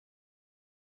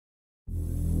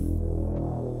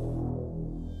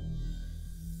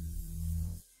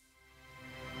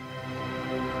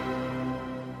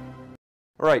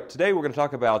All right, today we're going to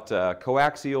talk about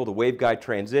coaxial to waveguide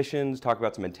transitions, talk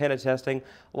about some antenna testing.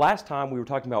 Last time we were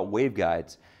talking about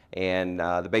waveguides and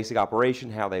the basic operation,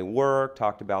 how they work,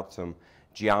 talked about some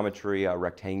geometry, a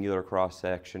rectangular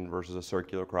cross-section versus a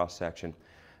circular cross-section.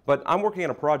 But I'm working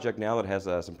on a project now that has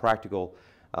some practical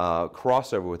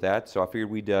crossover with that, so I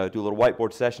figured we'd do a little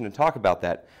whiteboard session and talk about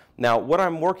that. Now, what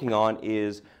I'm working on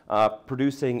is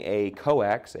producing a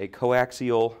coax, a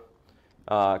coaxial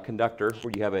conductor,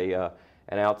 where you have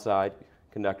an outside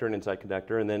conductor, an inside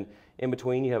conductor, and then in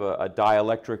between you have a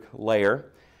dielectric layer.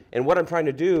 And what I'm trying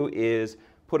to do is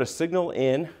put a signal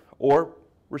in or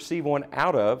receive one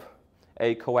out of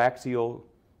a coaxial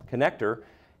connector,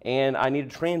 and I need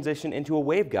to transition into a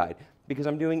waveguide because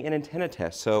I'm doing an antenna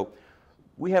test. So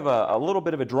we have a little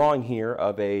bit of a drawing here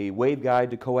of a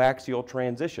waveguide to coaxial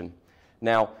transition.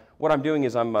 Now, what I'm doing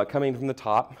is I'm coming from the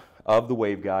top of the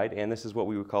waveguide, and this is what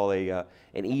we would call an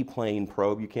E-plane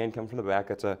probe. You can come from the back.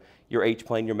 That's your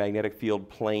H-plane, your magnetic field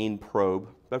plane probe.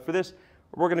 But for this,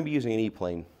 we're going to be using an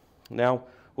E-plane. Now,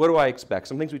 what do I expect?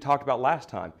 Some things we talked about last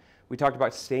time. We talked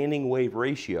about standing wave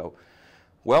ratio.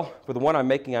 Well, for the one I'm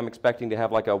making, I'm expecting to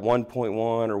have like a 1.1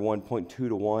 or 1.2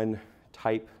 to 1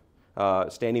 type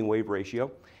standing wave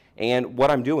ratio. And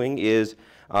what I'm doing is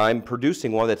I'm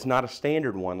producing one that's not a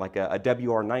standard one, like a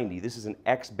WR90. This is an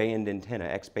X-band antenna.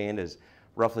 X-band is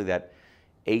roughly that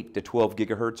 8 to 12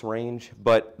 gigahertz range.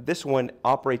 But this one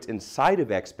operates inside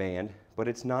of X-band, but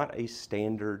it's not a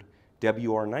standard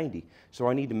WR90. So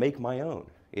I need to make my own.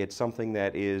 It's something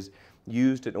that is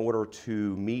used in order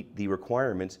to meet the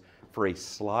requirements for a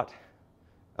slot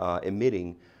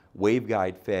emitting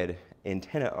waveguide fed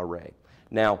antenna array.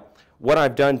 Now, what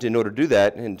I've done in order to do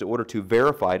that, and in order to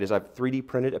verify it, is I've 3D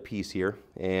printed a piece here,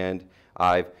 and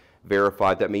I've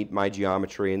verified that my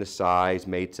geometry and the size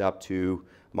mates up to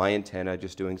my antenna,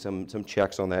 just doing some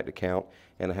checks on that account,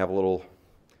 and I have a little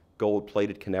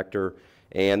gold-plated connector,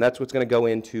 and that's what's going to go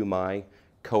into my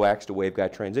coax to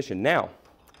waveguide transition. Now,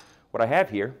 what I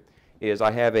have here is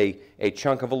I have a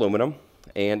chunk of aluminum,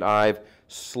 and I've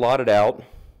slotted out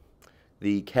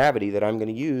the cavity that I'm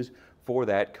going to use for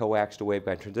that coax to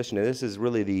waveguide transition. And this is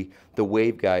really the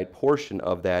waveguide portion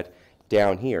of that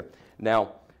down here.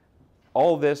 Now,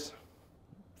 all of this,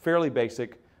 fairly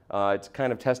basic. It's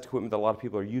kind of test equipment that a lot of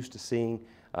people are used to seeing,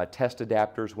 test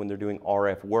adapters when they're doing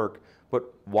RF work.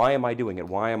 But why am I doing it?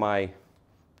 Why am I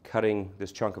cutting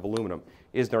this chunk of aluminum?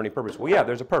 Is there any purpose? Well, yeah,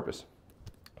 there's a purpose.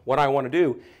 What I want to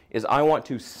do is I want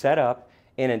to set up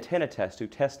an antenna test to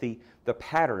test the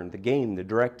pattern, the gain, the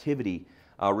directivity,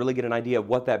 really get an idea of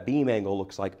what that beam angle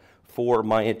looks like for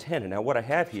my antenna. Now, what I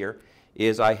have here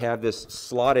is I have this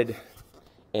slotted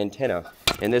antenna,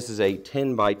 and this is a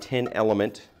 10 by 10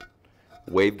 element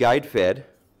waveguide fed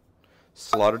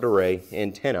slotted array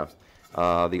antenna.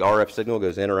 The RF signal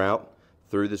goes in or out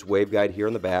through this waveguide here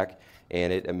in the back,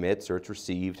 and it emits or it's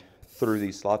received through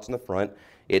these slots in the front.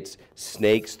 It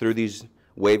snakes through these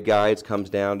waveguides, comes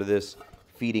down to this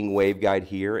feeding waveguide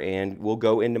here, and will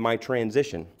go into my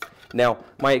transition. Now,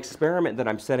 my experiment that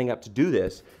I'm setting up to do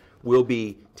this will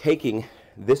be taking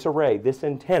this array, this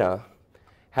antenna,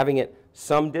 having it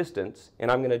some distance,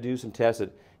 and I'm going to do some tests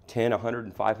at 10, 100,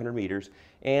 and 500 meters.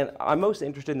 And I'm most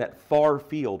interested in that far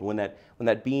field when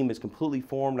that beam is completely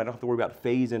formed. I don't have to worry about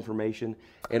phase information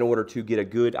in order to get a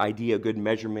good idea, a good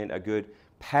measurement, a good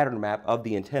pattern map of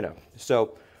the antenna.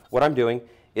 So what I'm doing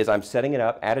is I'm setting it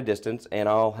up at a distance, and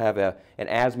I'll have an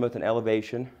azimuth and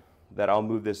elevation that I'll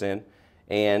move this in,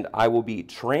 and I will be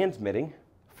transmitting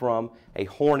from a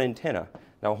horn antenna.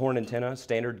 Now, a horn antenna,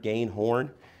 standard gain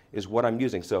horn, is what I'm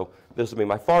using. So this will be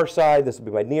my far side, this will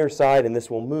be my near side, and this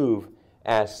will move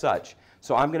as such.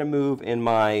 So I'm going to move in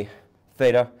my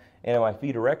theta and in my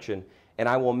phi direction, and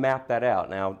I will map that out.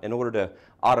 Now, in order to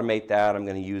automate that, I'm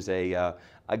going to use a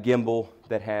gimbal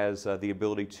that has the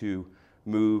ability to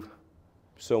move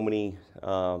so many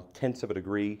tenths of a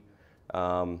degree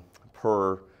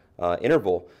per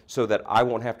interval, so that I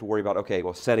won't have to worry about, okay,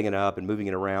 well, setting it up and moving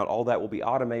it around. All that will be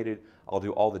automated. I'll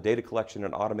do all the data collection in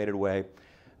an automated way.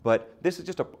 But this is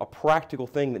just a practical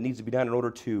thing that needs to be done in order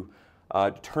to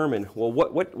determine, well,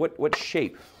 what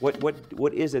shape,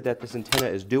 what is it that this antenna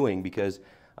is doing? Because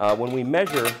when we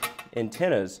measure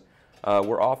antennas,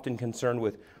 we're often concerned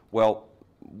with, well,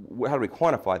 how do we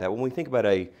quantify that? When we think about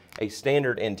a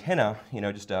standard antenna, you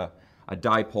know, just a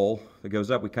dipole that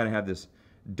goes up, we kind of have this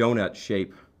donut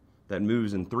shape that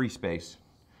moves in 3 space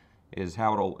is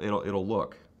how it'll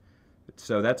look.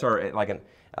 So that's our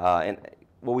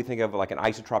what we think of like an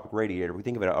isotropic radiator. We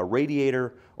think of it a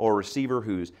radiator or a receiver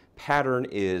whose pattern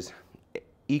is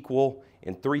equal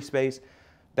in 3 space.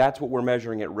 That's what we're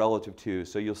measuring it relative to.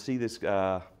 So you'll see this,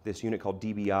 this unit called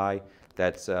dBi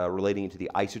that's relating to the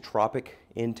isotropic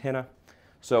antenna.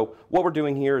 So what we're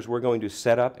doing here is we're going to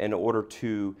set up in order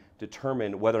to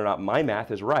determine whether or not my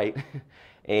math is right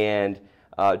and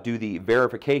do the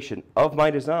verification of my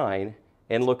design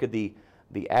and look at the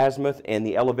azimuth and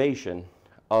the elevation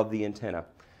of the antenna.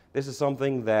 This is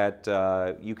something that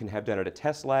you can have done at a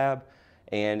test lab,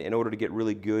 and in order to get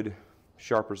really good,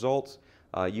 sharp results,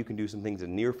 you can do some things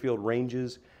in near field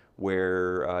ranges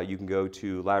where you can go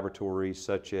to laboratories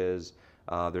such as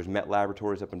there's Met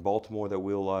Laboratories up in Baltimore that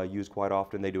we'll use quite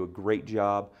often. They do a great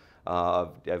job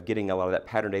of getting a lot of that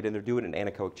pattern data, and they're doing it in an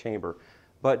anechoic chamber.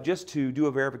 But just to do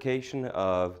a verification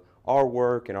of our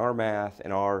work and our math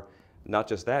and our, not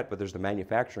just that, but there's the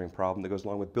manufacturing problem that goes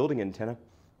along with building an antenna.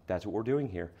 That's what we're doing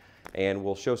here. And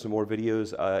we'll show some more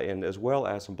videos and as well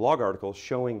as some blog articles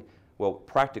showing, well,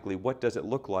 practically what does it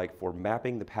look like for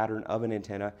mapping the pattern of an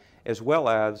antenna, as well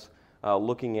as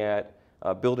looking at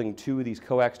building 2 of these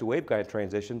coax to waveguide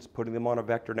transitions, putting them on a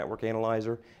vector network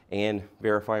analyzer, and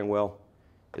verifying, well,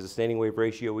 is the standing wave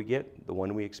ratio we get the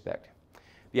one we expect?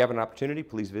 If you have an opportunity,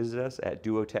 please visit us at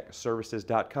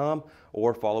duotechservices.com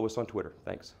or follow us on Twitter.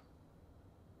 Thanks.